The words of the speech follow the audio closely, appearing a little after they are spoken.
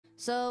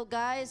So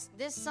guys,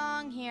 this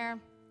song here,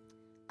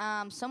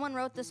 someone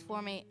wrote this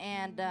for me,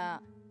 and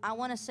I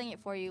want to sing it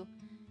for you.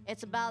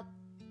 It's about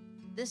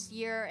this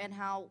year and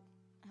how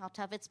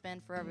tough it's been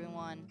for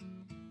everyone,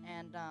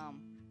 and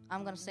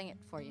I'm gonna sing it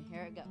for you.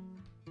 Here it goes.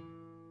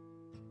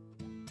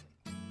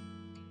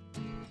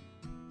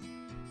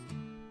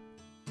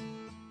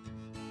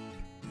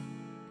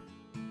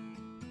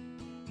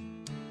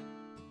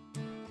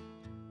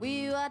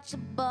 We watched the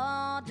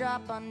ball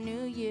drop on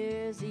New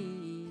Year's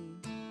Eve.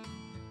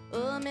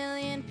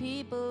 1,000,000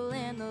 people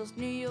in those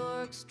New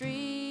York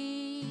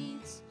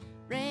streets,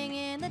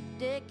 ringing the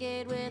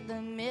decade with a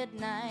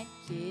midnight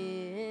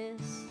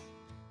kiss.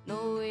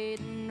 No way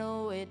to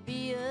know it'd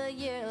be a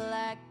year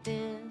like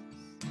this.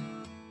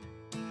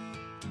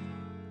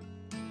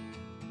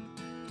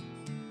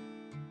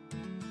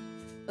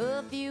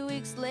 A few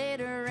weeks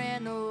later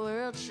and the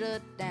world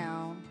shut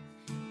down.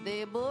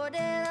 They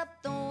boarded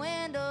up the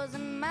windows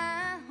in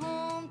my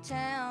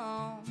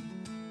hometown.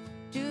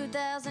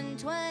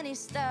 2020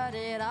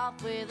 started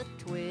off with a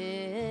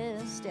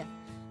twist. Yeah.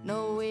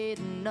 No way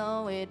to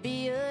know it'd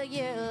be a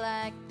year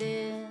like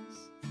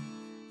this.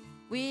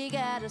 We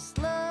gotta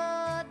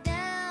slow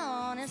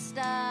down and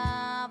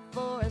stop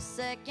for a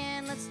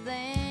second. Let's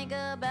think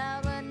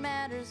about what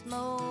matters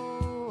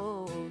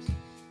most.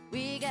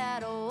 We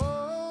gotta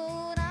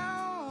hold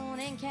on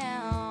and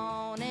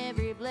count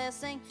every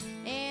blessing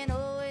and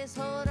always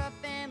hold our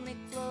family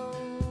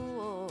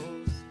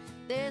close.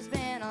 There's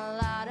been a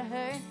lot of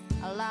hurt,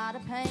 a lot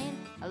of pain,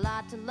 a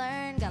lot to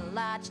learn, got a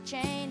lot to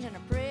change, and I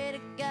pray to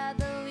God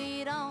that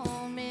we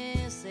don't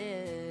miss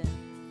it.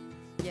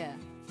 Yeah,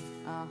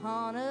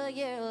 on a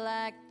year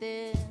like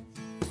this.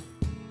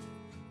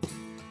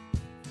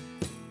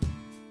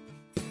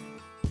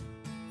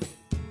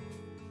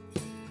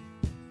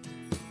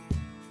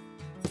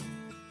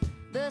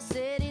 The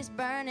city's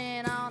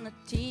burning on the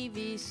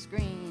TV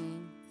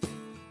screen.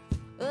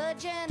 A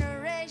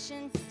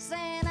generation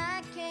saying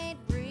I can't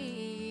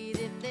breathe.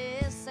 If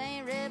this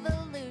ain't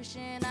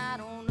revolution, I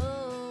don't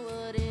know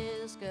what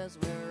is. 'Cause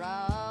we're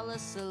all a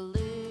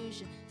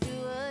solution to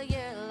a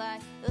year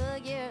like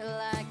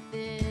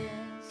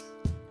this.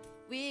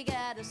 We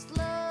gotta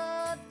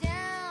slow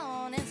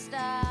down and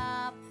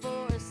stop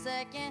for a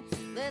second.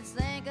 Let's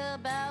think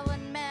about what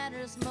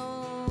matters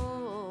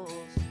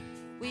most.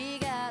 We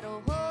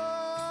gotta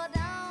hold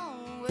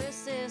on, we're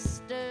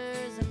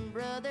sisters and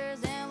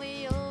brothers, and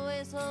we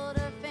always hold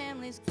our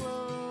families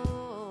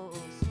close.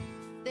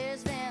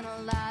 There's been a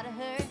lot of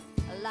hurt,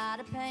 a lot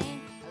of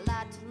pain, a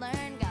lot to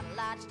learn, got a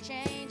lot to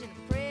change, and I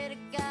pray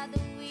to God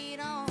that we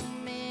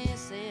don't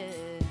miss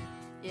it.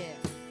 Yeah,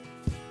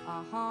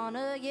 on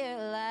a year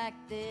like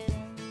this.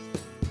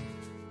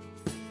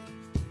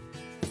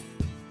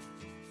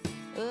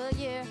 A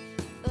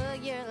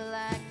year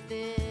like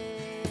this.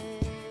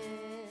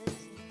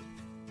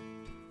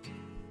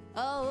 I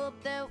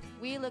hope that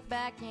we look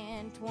back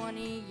in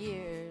 20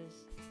 years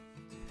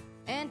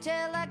and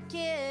tell our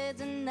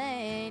kids and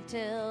they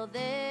tell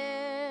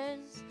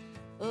theirs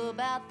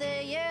about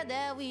the year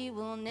that we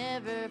will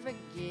never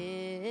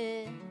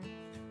forget.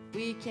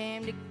 We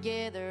came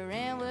together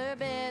and we're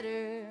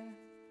better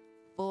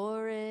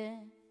for it.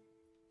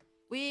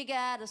 We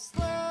gotta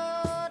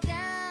slow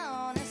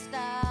down and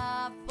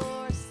stop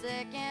for a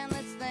second.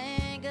 Let's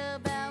think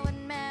about what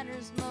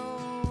matters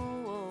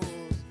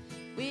most.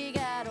 We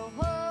gotta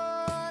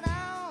hold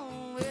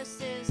on, we're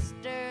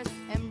sisters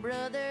and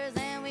brothers,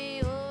 and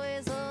we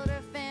always hold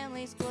our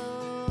families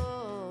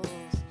close.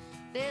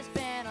 There's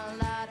been a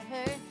lot of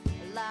hurt,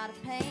 a lot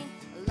of pain,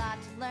 a lot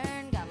to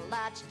learn, got a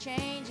lot to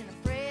change, and I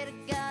pray to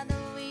God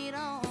that we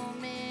don't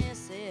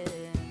miss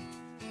it.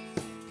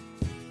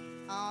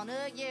 On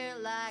a year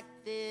like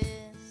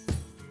this,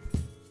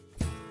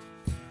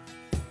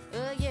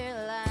 a year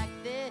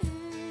like this,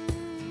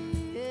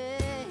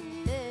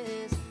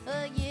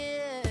 a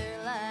year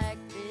like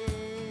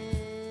this.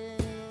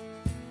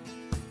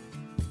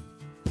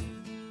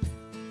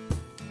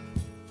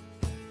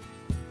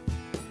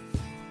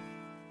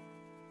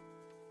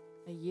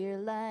 A year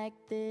like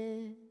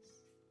this.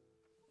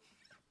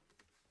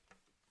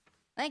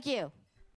 Thank you.